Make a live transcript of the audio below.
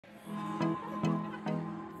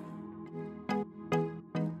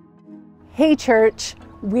Hey church,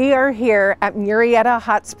 we are here at Murrieta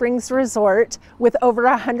Hot Springs Resort with over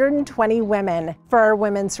 120 women for our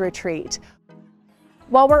women's retreat.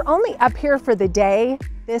 While we're only up here for the day,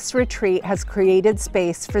 this retreat has created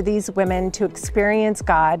space for these women to experience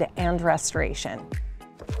God and restoration.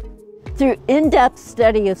 Through in-depth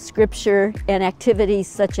study of Scripture and activities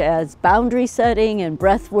such as boundary setting and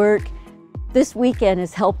breath work, this weekend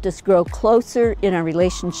has helped us grow closer in our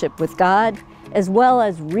relationship with God, as well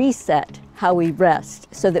as reset how we rest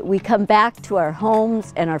so that we come back to our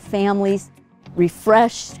homes and our families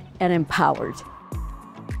refreshed and empowered.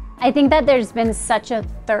 I think that there's been such a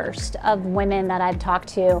thirst of women that I've talked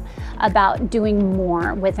to about doing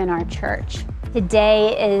more within our church.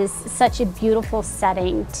 Today is such a beautiful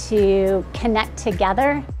setting to connect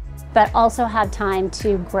together, but also have time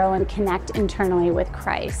to grow and connect internally with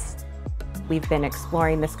Christ. We've been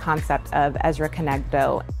exploring this concept of Ezra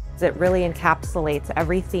Connecto. It really encapsulates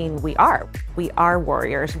everything we are. We are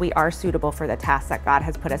warriors. We are suitable for the task that God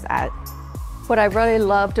has put us at. What I really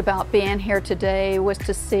loved about being here today was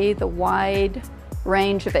to see the wide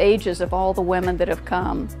range of ages of all the women that have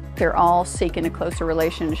come. They're all seeking a closer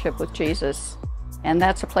relationship with Jesus, and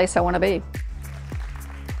that's a place I want to be.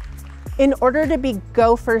 In order to be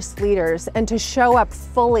go-first leaders and to show up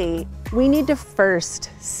fully, we need to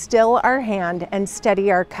first still our hand and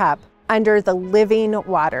steady our cup under the living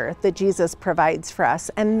water that Jesus provides for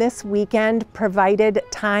us. And this weekend provided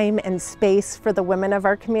time and space for the women of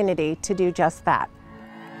our community to do just that.